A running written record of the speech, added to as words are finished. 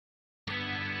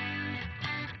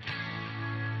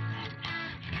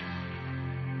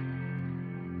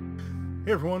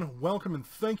Hey everyone, welcome and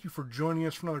thank you for joining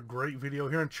us for another great video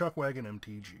here on Chuckwagon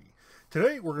MTG.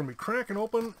 Today we're going to be cracking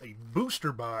open a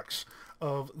booster box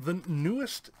of the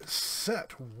newest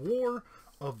set, War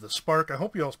of the Spark. I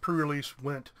hope y'all's pre-release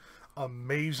went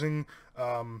amazing.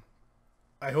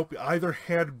 I hope you either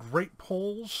had great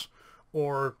pulls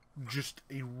or just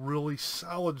a really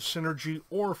solid synergy,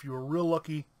 or if you were real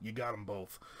lucky, you got them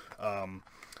both.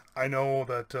 I know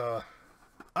that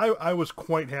I was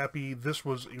quite happy. This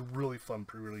was a really fun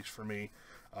pre-release for me.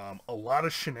 A lot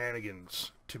of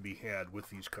shenanigans to be had with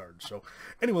these cards. So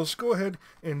anyway, let's go ahead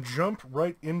and jump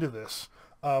right into this.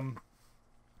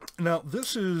 Now,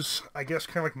 this is, I guess,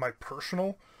 kind of like my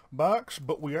personal box,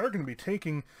 but we are going to be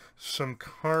taking some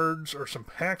cards or some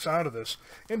packs out of this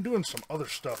and doing some other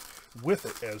stuff with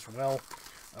it as well.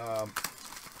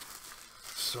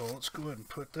 So let's go ahead and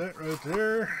put that right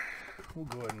there. We'll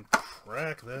go ahead and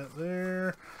crack that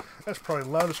there. That's probably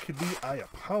loud as could be. I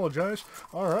apologize.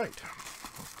 All right.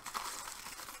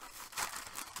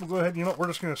 We'll go ahead. You know what? We're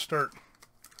just going to start.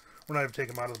 We're not going to take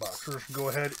them out of the box. We're just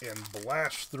going to go ahead and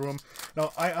blast through them.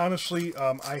 Now, I honestly,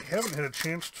 I haven't had a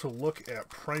chance to look at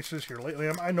prices here lately.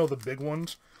 I know the big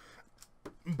ones,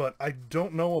 but I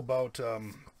don't know about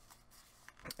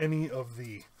any of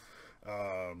the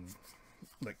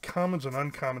like commons and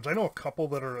uncommons. I know a couple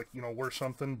that are, you know, worth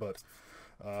something, but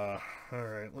all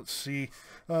right, let's see.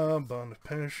 Bond of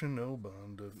Passion, no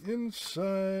Bond of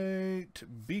Insight,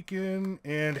 Beacon,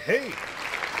 and hey,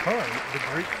 Karn, the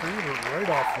Great Creator, right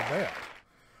off the bat.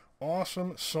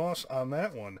 Awesome sauce on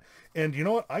that one. And you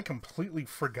know what? I completely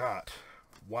forgot.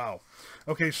 Wow.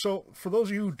 Okay, so for those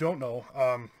of you who don't know,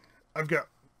 I've got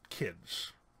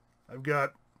kids. I've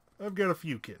got a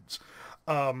few kids.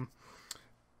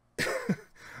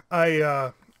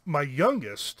 My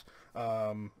youngest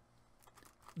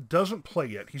doesn't play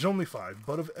yet. He's only 5,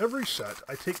 but of every set,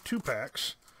 I take 2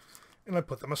 packs and I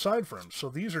put them aside for him. So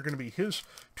these are going to be his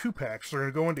 2 packs. They're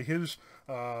going to go into his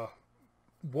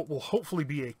what will hopefully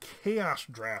be a Chaos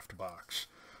Draft box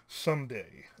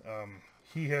someday.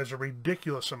 He has a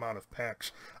ridiculous amount of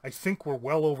packs. I think we're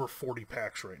well over 40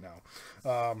 packs right now.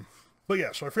 But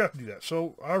yeah, so I forgot to do that.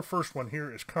 So our first one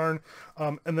here is Karn.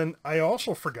 And then I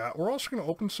also forgot, we're also going to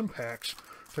open some packs.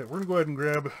 Okay, we're going to go ahead and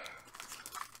grab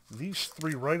these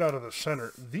 3 right out of the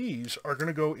center. These are going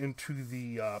to go into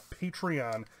the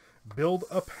Patreon Build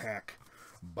a Pack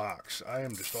box. I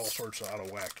am just all sorts of out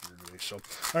of whack here today. So,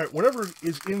 all right, whatever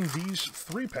is in these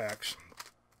 3 packs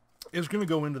is going to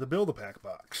go into the Build a Pack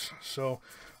box. So,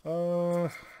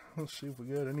 let's see if we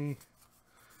got any.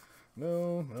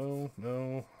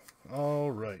 No.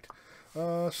 All right.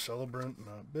 Celebrant,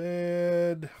 not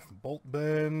bad. Bolt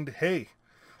Bend. Hey,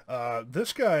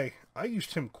 this guy, I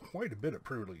used him quite a bit at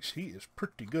pre-release. He is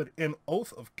pretty good. And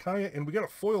Oath of Kaya, and we got a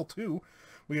foil too.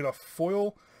 We got a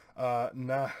foil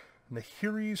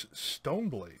Nahiri's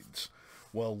Stoneblades.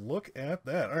 Well, look at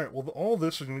that. All right, well, all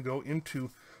this is going to go into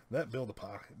that Build a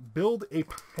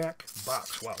Pack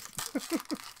box. Wow.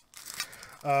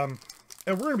 And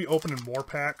we're going to be opening more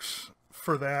packs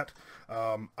for that.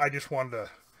 I just wanted to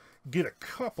get a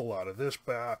couple out of this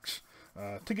box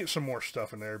to get some more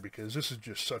stuff in there because this is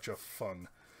just such a fun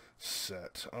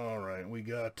set. All right, we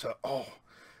got, oh,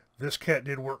 this cat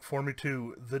did work for me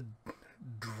too. The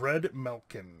Dread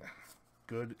Melkin.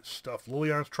 Good stuff.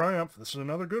 Liliana's Triumph. This is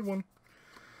another good one.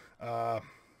 We got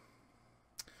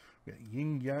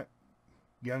Yin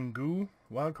Yangu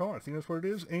Wild Card. I think that's what it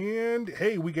is. And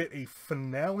hey, we get a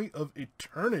Finale of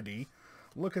Eternity.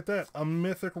 Look at that. A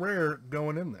mythic rare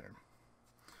going in there.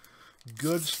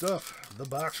 Good stuff. The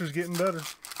box is getting better.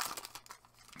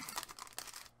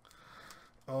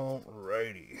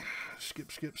 Alrighty.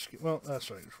 Skip. Well,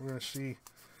 that's right. We're going to see.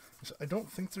 I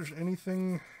don't think there's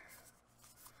anything.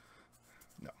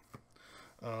 No.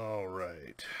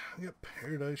 Alright. Yep.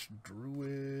 Paradise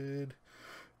Druid.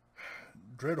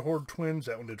 Dreadhorde Twins.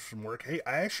 That one did some work. Hey,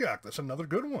 Ashok. That's another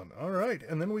good one. Alright.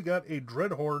 And then we got a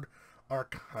Dreadhorde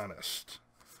Arcanist.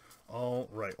 All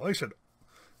right, like I said,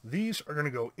 these are going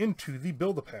to go into the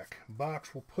Build-A-Pack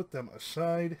box. We'll put them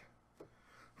aside.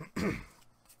 And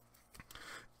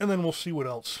then we'll see what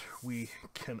else we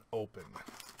can open.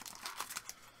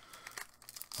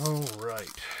 All right.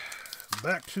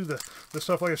 Back to the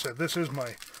stuff. Like I said, this is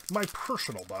my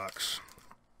personal box.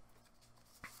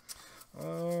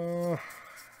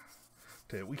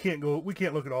 We can't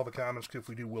look at all the comments, because if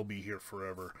we do, we'll be here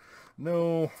forever.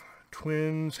 No.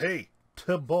 Twins. Hey,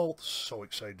 Tibalt. So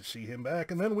excited to see him back.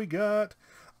 And then we got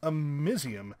a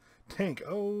Mizium Tank.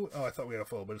 Oh, I thought we had a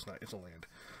foil, but it's not. It's a land.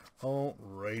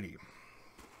 Alrighty.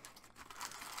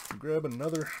 Grab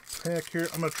another pack here.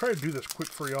 I'm going to try to do this quick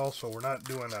for y'all, so we're not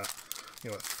doing a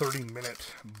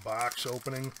 30-minute box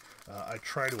opening. I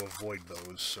try to avoid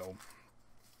those, so.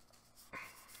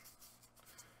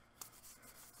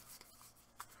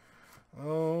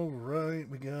 Alright,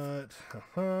 we got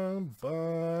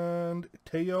Bond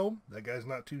Teo. That guy's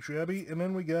not too shabby. And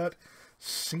then we got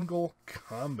Single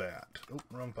Combat. Oh,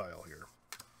 wrong pile here.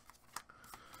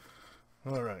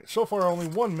 Alright, so far only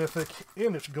one mythic,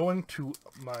 and it's going to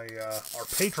my our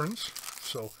patrons,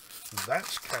 so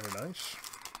that's kind of nice.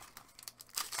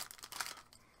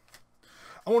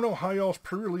 I want to know how y'all's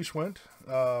pre-release went.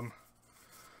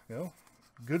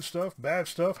 Good stuff, bad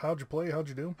stuff, how'd you play, how'd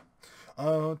you do?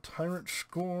 Tyrant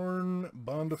Scorn,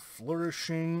 Bond of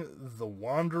Flourishing, The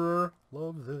Wanderer,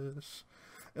 love this.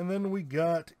 And then we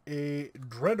got a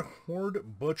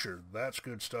Dreadhorde Butcher, that's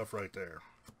good stuff right there.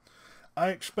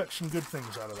 I expect some good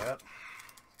things out of that.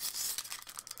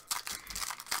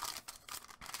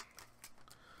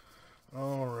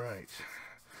 Alright.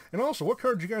 And also, what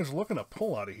cards you guys looking to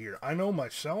pull out of here? I know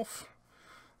myself,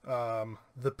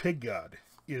 the Pig God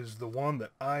is the one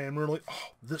that I am really...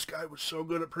 Oh, this guy was so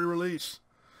good at pre-release.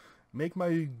 Make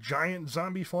my giant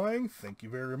zombie flying? Thank you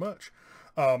very much.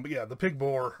 But yeah, the Pig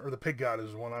Boar, or the Pig God,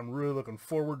 is the one I'm really looking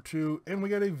forward to. And we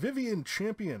got a Vivian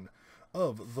Champion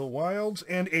of the Wilds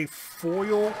and a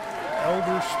foil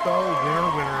Elder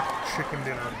Spell winner chicken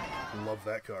dinner. Love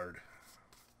that card.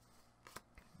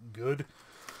 Good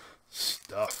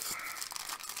stuff.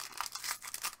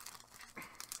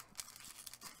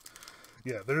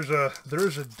 Yeah, there is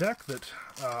a deck that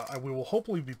we will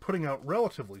hopefully be putting out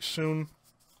relatively soon.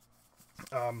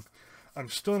 I'm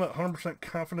still not 100%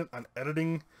 confident on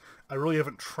editing. I really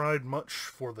haven't tried much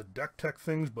for the deck tech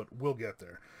things, but we'll get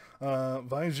there.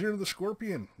 Vizier of the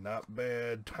Scorpion, not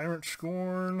bad. Tyrant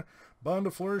Scorn, Bond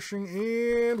of Flourishing,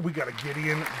 and we got a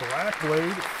Gideon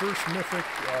Blackblade, first mythic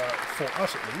for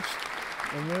us at least.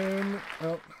 And then,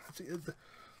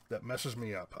 that messes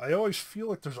me up. I always feel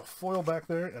like there's a foil back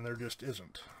there, and there just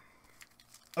isn't.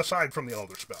 Aside from the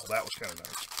Elder Spell, that was kind of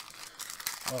nice.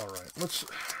 Alright, let's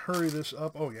hurry this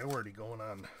up. Oh yeah, we're already going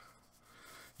on.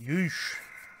 Yeesh.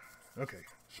 Okay,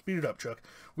 speed it up, Chuck.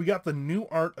 We got the new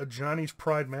art of Johnny's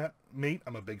Pride Mate.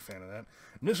 I'm a big fan of that.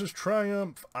 And this is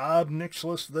Triumph, Ob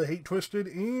Nixilis the Hate Twisted,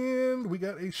 and we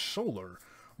got a Solar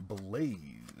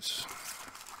Blaze.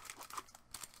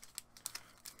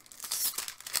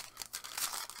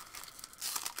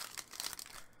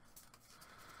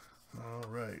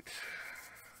 Alright.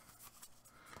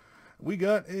 We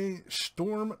got a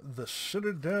Storm the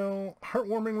Citadel,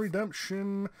 Heartwarming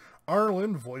Redemption,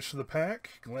 Arlen, Voice of the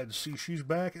Pack. Glad to see she's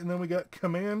back. And then we got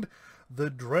Command the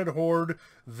Dreadhorde.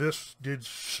 This did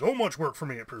so much work for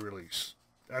me at pre-release.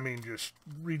 I mean, just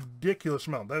ridiculous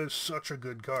amount. That is such a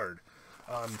good card.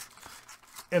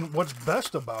 And what's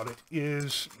best about it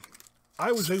is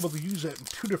I was able to use that in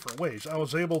two different ways. I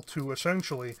was able to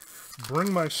essentially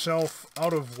bring myself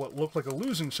out of what looked like a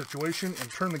losing situation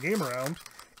and turn the game around.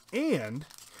 And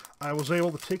I was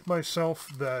able to take myself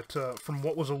from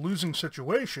what was a losing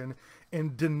situation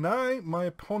and deny my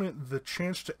opponent the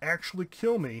chance to actually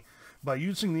kill me by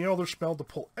using the Elder Spell to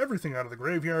pull everything out of the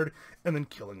graveyard and then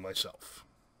killing myself.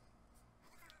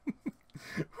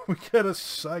 We got a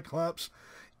Cyclops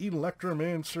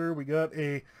Electromancer. We got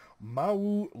a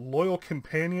Mau Loyal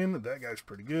Companion. That guy's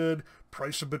pretty good.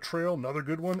 Price of Betrayal, another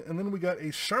good one. And then we got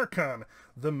a Sarkhan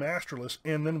the Masterless.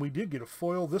 And then we did get a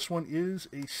foil. This one is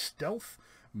a Stealth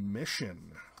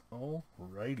Mission.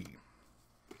 Alrighty.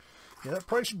 Yeah, that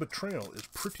Price of Betrayal is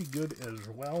pretty good as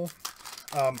well.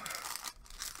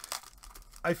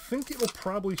 I think it'll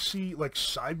probably see, like,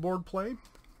 sideboard play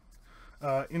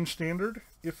in Standard,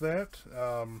 if that.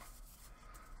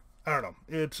 I don't know.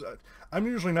 It's I'm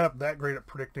usually not that great at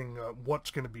predicting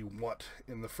what's going to be what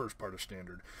in the first part of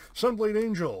Standard. Sunblade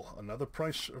Angel, another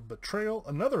Price of Betrayal,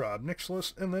 another Ob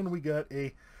Nixilis, and then we got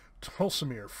a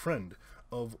Tulsimir, Friend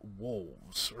of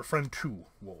Wolves, or Friend to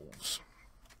Wolves.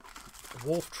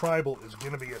 Wolf Tribal is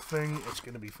going to be a thing. It's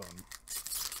going to be fun.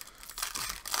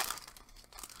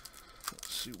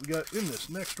 Let's see what we got in this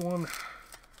next one.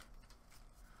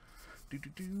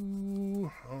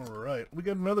 Alright, we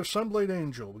got another Sunblade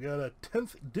Angel. We got a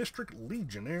 10th District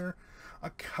Legionnaire,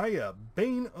 a Kaya,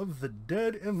 Bane of the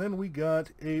Dead, and then we got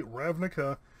a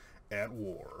Ravnica at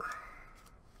War.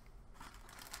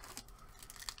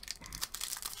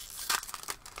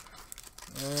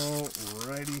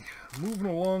 Alrighty, moving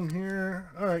along here.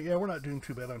 Alright, yeah, we're not doing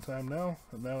too bad on time now.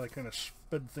 Now I kind of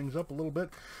sped things up a little bit.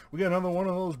 We got another one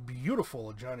of those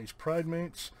beautiful Johnny's Pride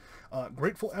Mates.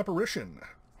 Grateful Apparition.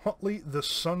 Huntley the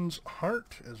Sun's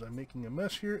Heart, as I'm making a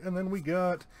mess here. And then we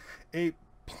got a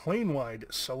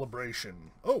Planewide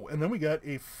Celebration. Oh, and then we got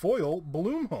a foil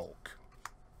Bloom Hulk.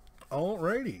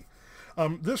 Alrighty.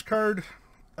 This card,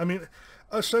 I mean,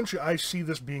 essentially I see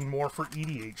this being more for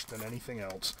EDH than anything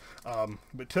else.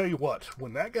 But tell you what,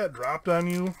 when that got dropped on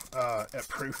you at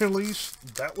pre-release,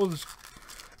 that was,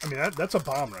 I mean, that's a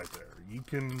bomb right there.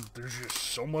 There's just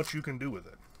so much you can do with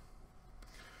it.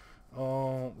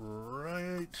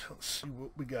 Alright, let's see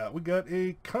what we got. We got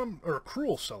a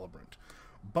Cruel Celebrant,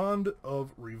 Bond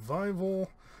of Revival,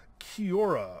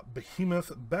 Kiora,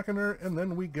 Behemoth Beckoner, and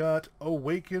then we got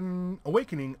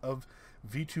Awakening of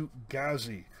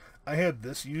Vitu-Ghazi. I had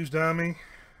this used on me.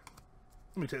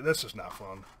 Let me tell you, this is not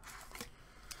fun.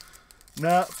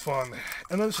 Not fun.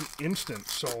 And then it's an instant,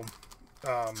 so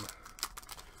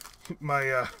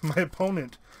my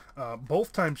opponent,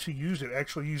 both times he used it,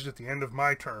 actually used it at the end of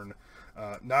my turn,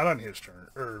 not on his turn,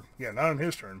 not on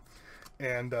his turn,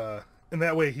 and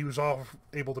that way he was all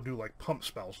able to do like pump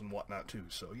spells and whatnot too.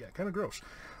 So yeah, kind of gross.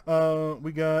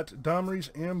 We got Domri's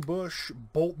Ambush,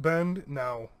 Bolt Bend.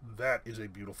 Now that is a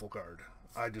beautiful card.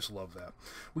 I just love that.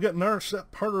 We got Narset,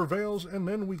 Parter Veils, and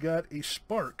then we got a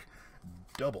Spark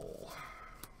Double.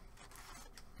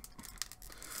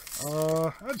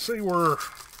 I'd say we're a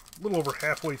little over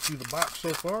halfway through the box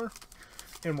so far,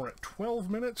 and we're at 12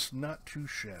 minutes. Not too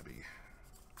shabby.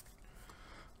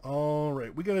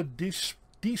 Alright, we got a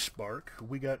D-Spark,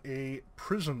 we got a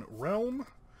Prison Realm,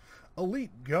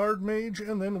 Elite Guard Mage,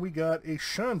 and then we got a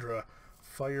Chandra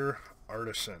Fire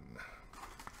Artisan.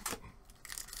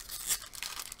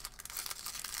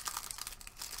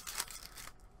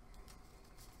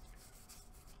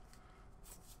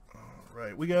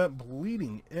 Alright, we got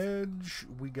Bleeding Edge,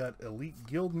 we got Elite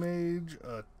Guild Mage,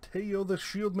 Teo the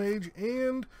Shield Mage,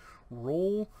 and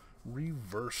Role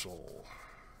Reversal.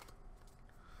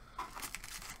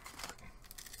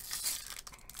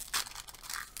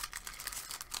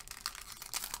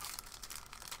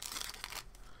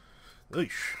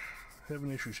 Eesh,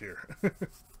 having issues here.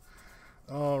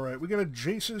 Alright, we got a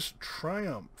Jace's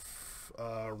Triumph,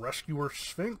 Rescuer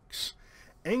Sphinx,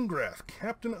 Angrath,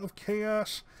 Captain of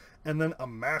Chaos, and then a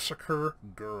Massacre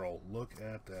Girl. Look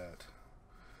at that.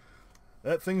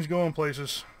 That thing's going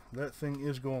places. That thing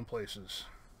is going places.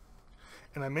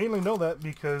 And I mainly know that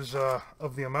because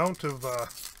of the amount of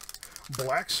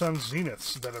Black Sun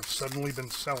Zeniths that have suddenly been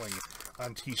selling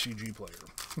on TCG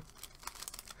Player.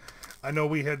 I know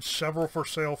we had several for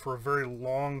sale for a very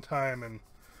long time, and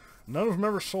none of them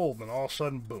ever sold, and all of a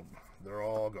sudden, boom, they're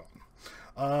all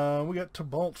gone. We got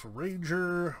Tibalt's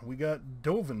Rager, we got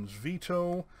Dovin's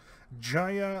Veto,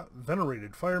 Jaya,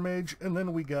 Venerated Fire Mage, and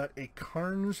then we got a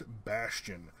Karn's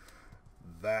Bastion.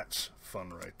 That's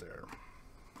fun right there.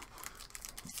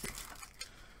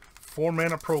 4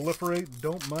 mana Proliferate,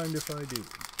 don't mind if I do.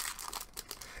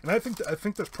 And I think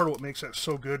that's part of what makes that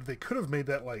so good. They could have made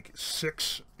that like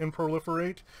 6 in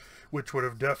Proliferate, which would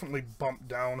have definitely bumped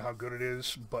down how good it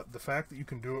is, but the fact that you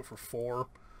can do it for 4,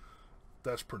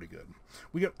 that's pretty good.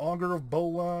 We got Augur of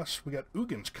Bolas, we got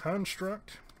Ugin's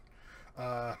Construct,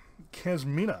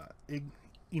 Kasmina,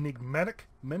 Enigmatic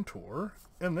Mentor,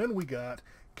 and then we got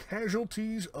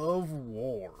Casualties of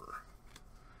War.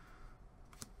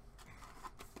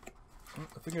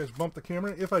 I think I just bumped the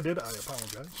camera. If I did, I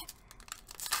apologize.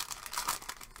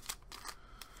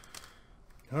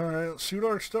 Alright, let's see what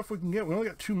other stuff we can get. We only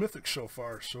got 2 mythics so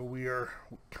far, so we are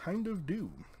kind of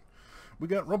due. We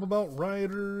got Rubblebaut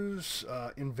Rioters,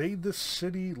 Invade the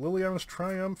City, Liliana's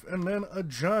Triumph, and then a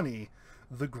Johnny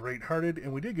the Great-Hearted,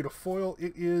 and we did get a foil.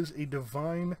 It is a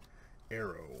Divine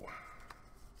Arrow.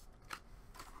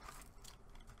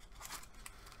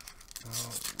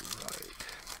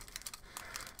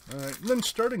 Alright, and then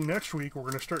starting next week, we're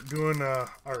going to start doing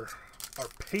our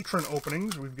patron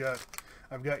openings.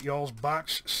 I've got y'all's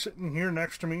box sitting here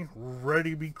next to me,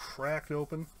 ready to be cracked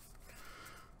open.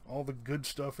 All the good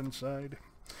stuff inside.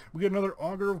 We got another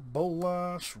Augur of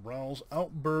Bolas, Ral's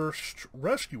Outburst,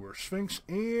 Rescuer Sphinx,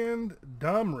 and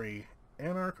Domri,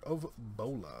 Anarch of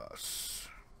Bolas.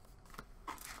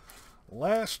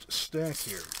 Last stack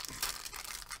here.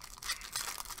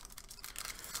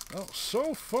 Well,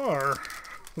 so far,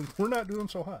 we're not doing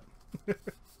so hot.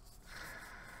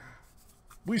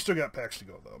 We still got packs to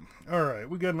go, though. Alright,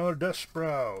 we got another Death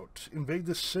Sprout, Invade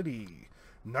the City,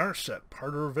 Narset,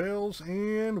 Parter Veils,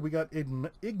 and we got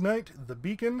Ignite the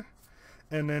Beacon,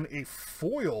 and then a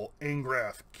foil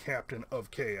Angrath, Captain of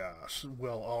Chaos.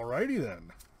 Well, alrighty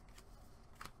then.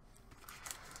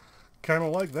 Kind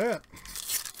of like that.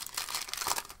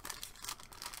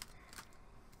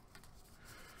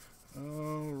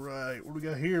 Alright, what do we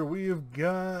got here? We have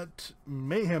got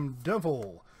Mayhem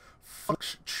Devil,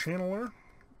 Flux Channeler,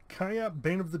 Kaya,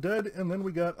 Bane of the Dead, and then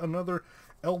we got another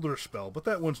Elder Spell, but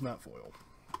that one's not foil.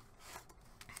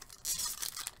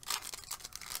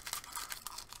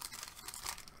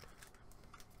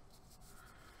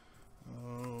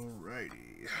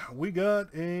 we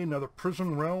got another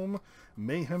Prison Realm,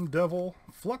 Mayhem Devil,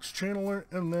 Flux Channeler,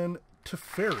 and then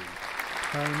Teferi,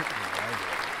 Time Rival.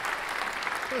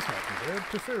 That's not too bad.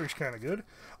 Teferi's kind of good.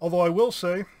 Although I will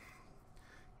say,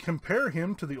 compare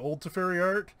him to the old Teferi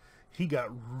art, he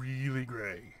got really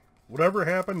gray. Whatever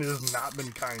happened, it has not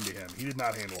been kind to him. He did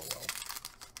not handle it well.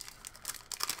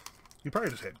 He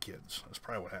probably just had kids. That's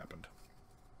probably what happened.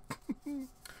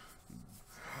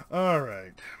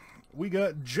 Alright. We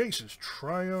got Jace's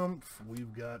Triumph.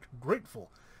 We've got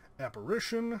Grateful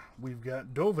Apparition. We've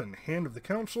got Dovin, Hand of the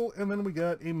Council. And then we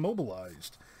got a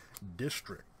Mobilized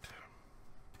District.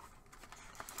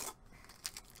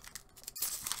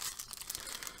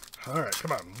 Alright,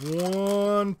 come on.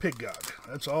 One Pig God.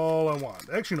 That's all I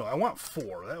want. Actually, no, I want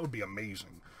 4. That would be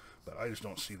amazing. But I just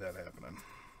don't see that happening.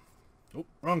 Oh,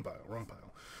 wrong pile, wrong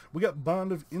pile. We got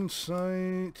Bond of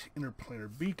Insight,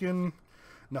 Interplanar Beacon,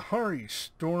 Nahari,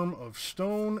 Storm of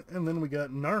Stone, and then we got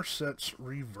Narset's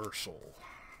Reversal.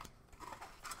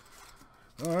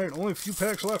 Alright, only a few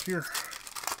packs left here.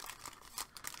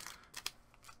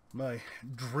 My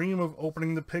dream of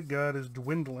opening the Pig God is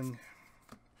dwindling.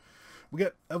 We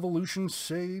got Evolution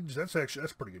Sage. That's a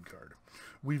pretty good card.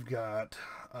 We've got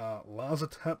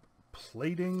Lazotep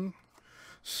Plating,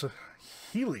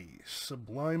 Healy,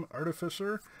 Sublime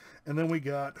Artificer, and then we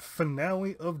got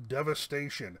Finale of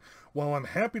Devastation. While I'm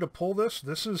happy to pull this,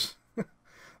 this is this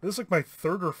is like my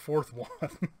 3rd or 4th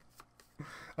one.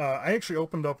 I actually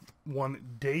opened up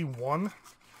one day 1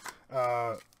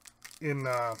 in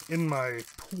my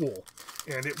pool,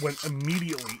 and it went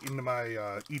immediately into my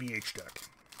EDH deck.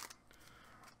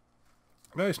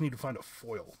 I just need to find a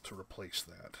foil to replace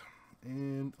that.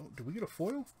 And, oh, did we get a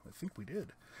foil? I think we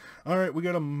did. Alright, we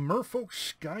got a Merfolk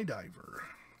Skydiver,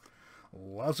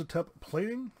 Lazotep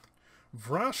Plating,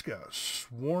 Vraska,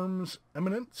 Swarm's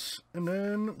Eminence, and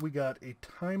then we got a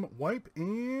Time Wipe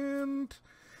and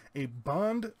a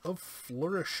Bond of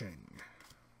Flourishing.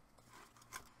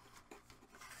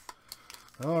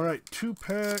 Alright, 3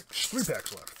 packs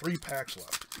left. 3 packs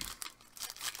left.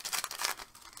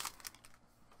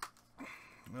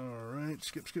 Alright,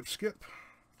 skip.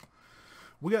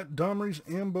 We got Domri's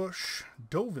Ambush,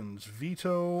 Dovin's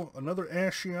Veto, another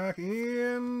Ashiok,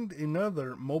 and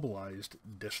another Mobilized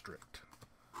District.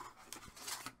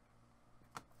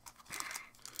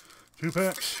 2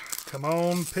 packs. Come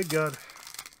on, Pig God.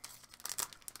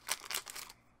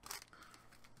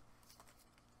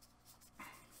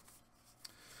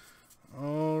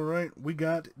 Alright, we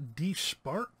got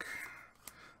D-Spark,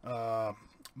 Mawu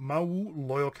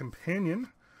Loyal Companion,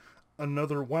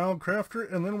 another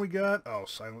Wildcrafter, and then we got, oh,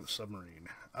 Silent Submarine.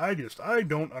 I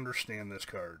don't understand this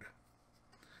card.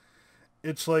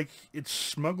 It's like, it's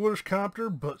Smuggler's Copter,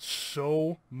 but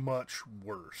so much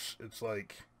worse. It's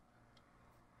like,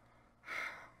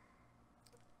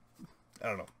 I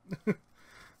don't know.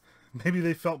 Maybe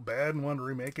they felt bad and wanted to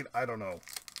remake it. I don't know.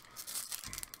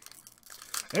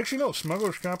 Actually, no,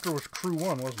 Smuggler's Copter was Crew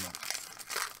 1, wasn't it?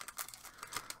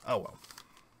 Oh, well.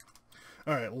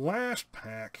 Alright, last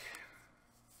pack.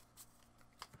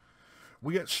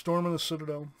 We got Storm of the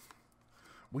Citadel.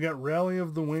 We got Rally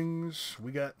of the Wings.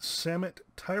 We got Samit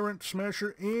Tyrant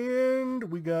Smasher.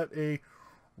 And we got a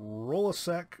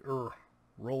Rolesque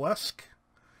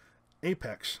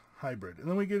Apex Hybrid. And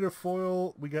then we get a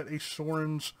foil. We got a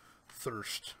Sorin's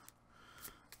Thirst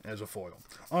as a foil.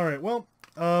 Alright, well,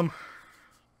 I'm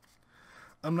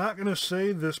not going to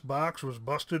say this box was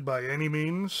busted by any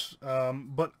means.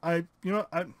 But I'm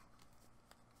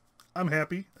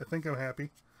happy. I think I'm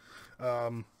happy.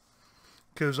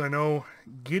 Because I know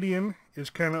Gideon is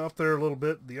kind of up there a little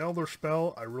bit. The Elder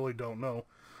Spell, I really don't know.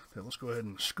 Okay, let's go ahead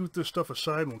and scoot this stuff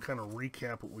aside and we'll kind of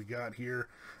recap what we got here.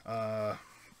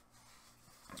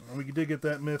 We did get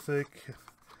that Mythic.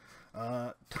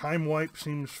 Time Wipe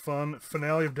seems fun.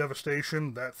 Finale of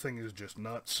Devastation, that thing is just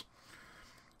nuts.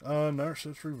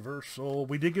 Narset's Reversal.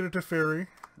 We did get a Teferi.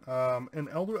 And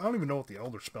Elder, I don't even know what the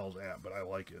Elder Spell's at, but I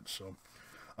like it. So,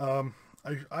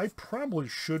 I probably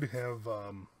should have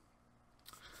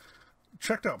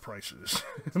checked out prices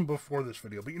before this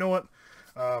video. But you know what?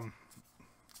 I'm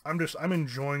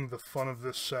enjoying the fun of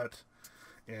this set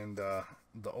and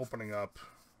the opening up.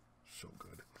 So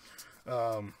good.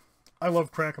 I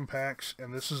love cracking packs,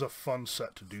 and this is a fun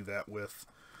set to do that with.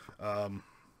 And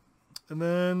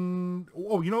then,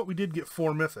 oh, you know what? We did get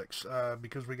 4 mythics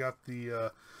because we got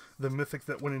the mythic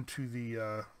that went into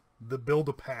the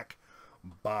Build-A-Pack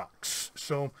box.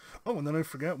 So, oh, and then I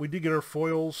forgot, we did get our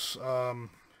foils.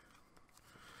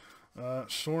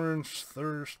 Sorin's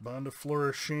Thirst, Bond of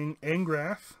Flourishing,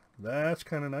 Angrath. That's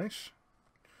kind of nice.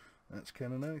 That's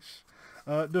kind of nice.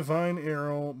 Divine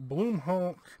Arrow,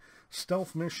 Bloomhawk,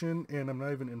 stealth mission, and I'm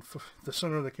not even in the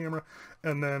center of the camera.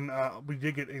 And then we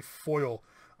did get a foil,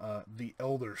 the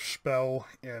Elder Spell,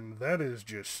 and that is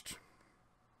just,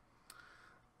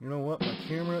 you know what, my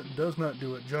camera does not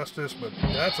do it justice, but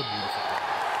that's a beautiful card.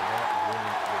 That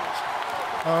really is.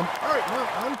 All right, now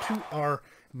on to our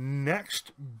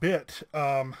next bit.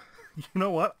 You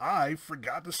know what, I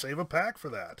forgot to save a pack for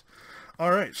that.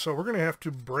 All right, so we're going to have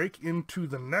to break into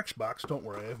the next box. Don't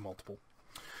worry, I have multiple.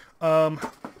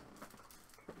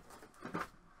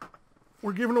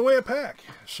 We're giving away a pack.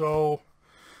 So,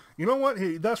 you know what?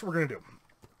 Hey, that's what we're going to do.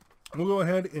 We'll go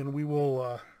ahead and we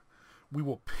will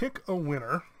pick a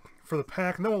winner for the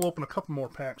pack, and then we'll open a couple more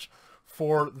packs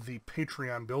for the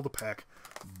Patreon Build-A-Pack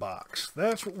box.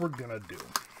 That's what we're going to do.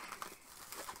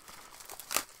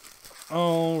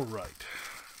 All right.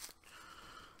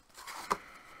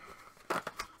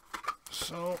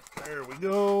 So, there we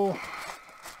go.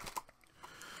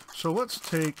 So let's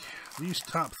take these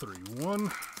top three.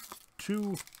 1,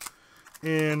 2,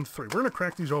 and 3. We're going to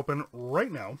crack these open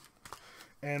right now.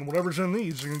 And whatever's in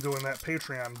these is going to go in that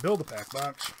Patreon Build-A-Pack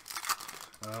box.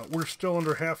 We're still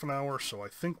under half an hour, so I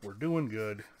think we're doing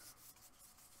good.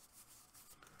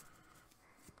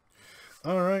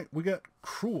 Alright, we got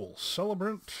Cruel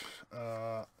Celebrant,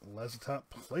 Lazatop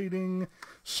Plating,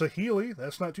 Saheeli,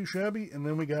 that's not too shabby, and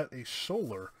then we got a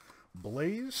Solar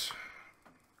Blaze.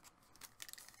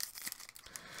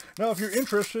 Now, if you're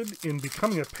interested in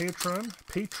becoming a patron,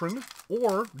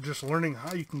 or just learning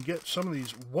how you can get some of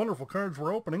these wonderful cards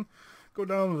we're opening, go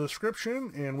down in the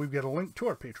description, and we've got a link to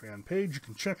our Patreon page. You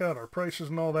can check out our prices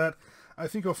and all that. I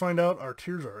think you'll find out our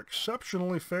tiers are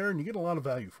exceptionally fair, and you get a lot of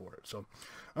value for it. So,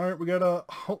 all right, we got a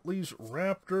Hutley's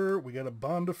Raptor, we got a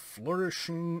Bond of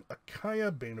Flourishing,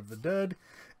 Akaya, Bane of the Dead,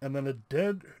 and then a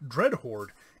Dreadhorde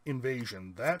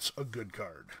Invasion. That's a good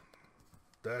card.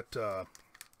 That,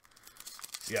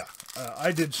 yeah,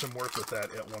 I did some work with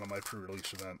that at one of my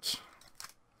pre-release events.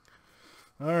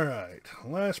 Alright,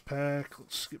 last pack.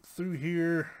 Let's skip through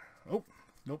here. Oh,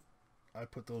 nope. I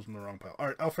put those in the wrong pile.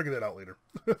 Alright, I'll figure that out later.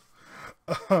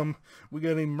 We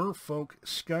got a Merfolk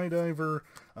Skydiver,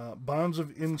 Bonds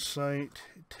of Insight,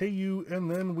 Teiyu,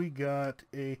 and then we got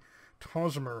a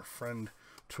Tosimer Friend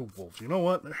to Wolves. You know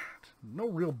what? No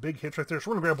real big hits right there,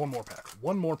 so we're going to grab one more pack.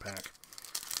 One more pack.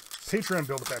 Patreon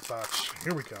Build-A-Pack box.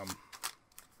 Here we come.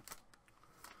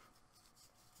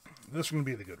 This is going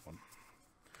to be the good one.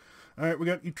 Alright, we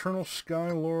got Eternal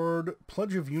Skylord,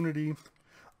 Pledge of Unity,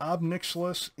 Ob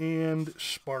Nixilis, and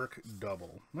Spark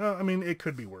Double. Well, I mean, it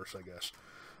could be worse, I guess.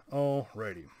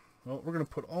 Alrighty. Well, we're going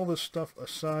to put all this stuff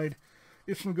aside.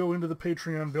 It's going to go into the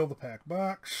Patreon Build-A-Pack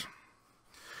box.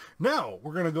 Now,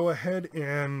 we're going to go ahead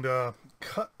and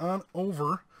cut on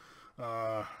over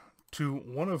to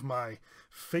one of my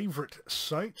favorite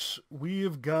sites. We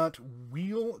have got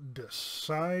Wheel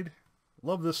Decide.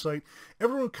 Love this site.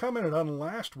 Everyone commented on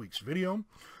last week's video.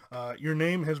 Your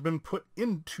name has been put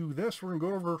into this. We're going to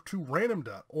go over to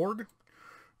random.org.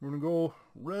 We're going to go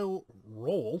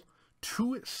roll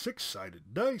 2 6-sided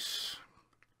dice.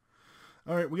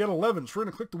 Alright, we got 11, so we're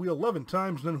going to click the wheel 11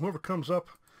 times, and then whoever comes up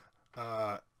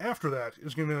after that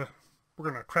is going to, we're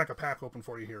going to crack a pack open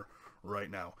for you here right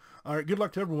now. Alright, good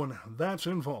luck to everyone that's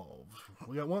involved.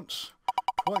 We got once,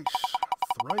 twice,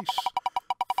 thrice,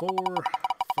 4,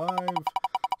 5,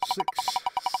 6,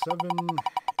 7,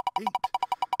 8,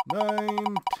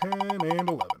 9, 10, and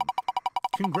 11.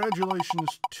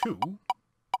 Congratulations to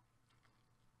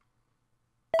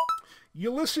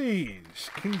Ulysses.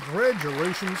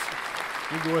 Congratulations.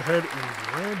 We'll go ahead and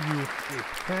grab you a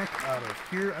pack out of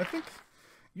here. I think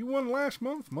you won last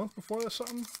month before that,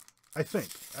 something? I think.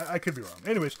 I could be wrong.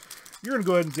 Anyways, you're going to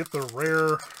go ahead and get the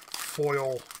rare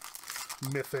foil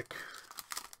mythic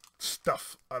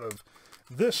stuff out of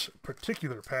this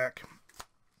particular pack.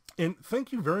 And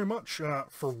thank you very much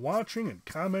for watching and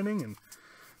commenting and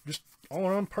just all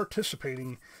around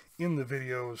participating in the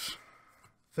videos.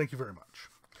 Thank you very much.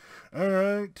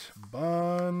 Alright,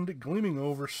 Bond, Gleaming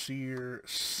Overseer,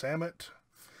 Samut,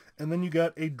 and then you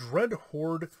got a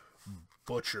Dreadhorde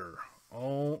Butcher.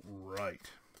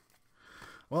 Alright.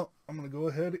 Well, I'm going to go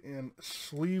ahead and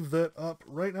sleeve that up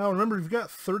right now. Remember, you've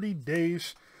got 30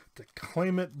 days to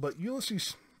claim it, but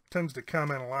Ulysses tends to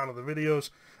comment a lot of the videos.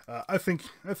 I think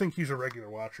he's a regular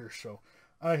watcher, so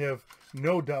I have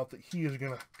no doubt that he is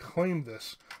going to claim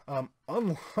this.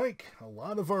 Unlike a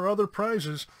lot of our other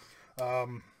prizes,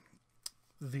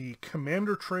 the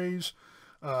commander trays,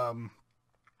 I'm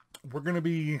going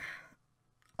to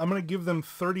give them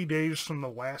 30 days from the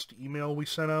last email we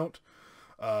sent out.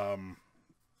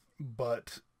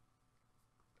 But,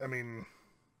 I mean,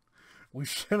 We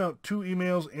sent out 2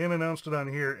 emails and announced it on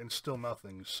here, and still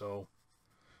nothing, so...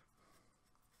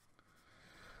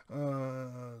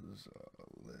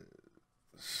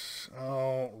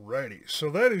 Alrighty, so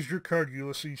that is your card,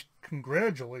 Ulysses.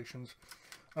 Congratulations.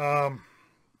 I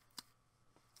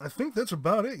think that's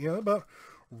about it. Yeah, that about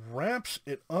wraps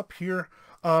it up here.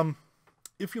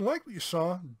 If you like what you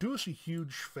saw, do us a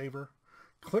huge favor.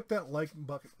 Click that like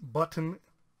button.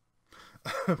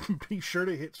 Be sure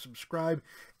to hit subscribe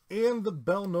and the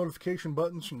bell notification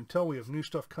button so you can tell we have new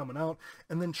stuff coming out.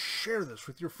 And then share this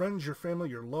with your friends, your family,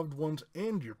 your loved ones,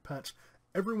 and your pets.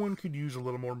 Everyone could use a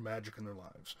little more magic in their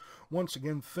lives. Once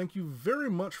again, thank you very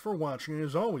much for watching. And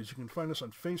as always, you can find us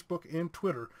on Facebook and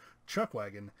Twitter,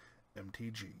 Chuckwagon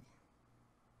MTG.